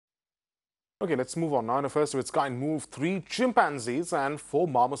Okay, let's move on now. In a first of its kind move, 3 chimpanzees and 4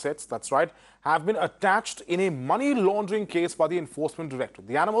 marmosets, that's right, have been attached in a money laundering case by the Enforcement Directorate.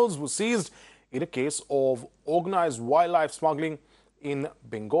 The animals were seized in a case of organized wildlife smuggling in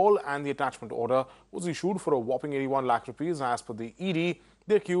Bengal, and the attachment order was issued for a whopping 81 lakh rupees. As per the ED,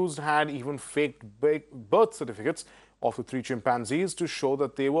 the accused had even faked birth certificates of the 3 chimpanzees to show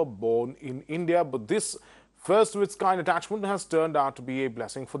that they were born in India. But this first of its kind attachment has turned out to be a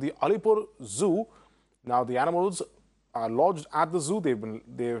blessing for the Alipur Zoo. Now the animals are lodged at the zoo.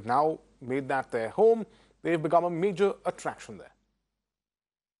 They've now made that their home. They've become a major attraction there.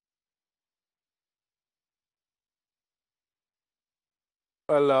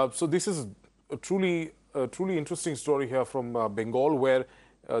 Well, so this is a truly interesting story here from Bengal, where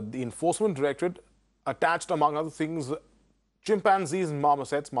the Enforcement Directorate attached, among other things, chimpanzees and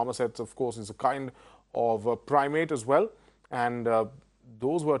marmosets. Marmosets, of course, is a kind of primate as well, and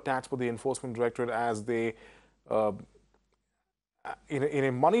those were attached by the Enforcement Directorate as they in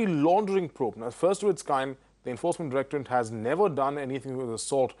a money laundering probe. Now, first of its kind, the Enforcement Directorate has never done anything of the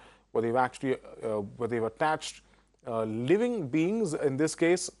sort where they've actually where they've attached living beings, in this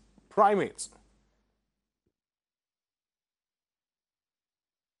case primates.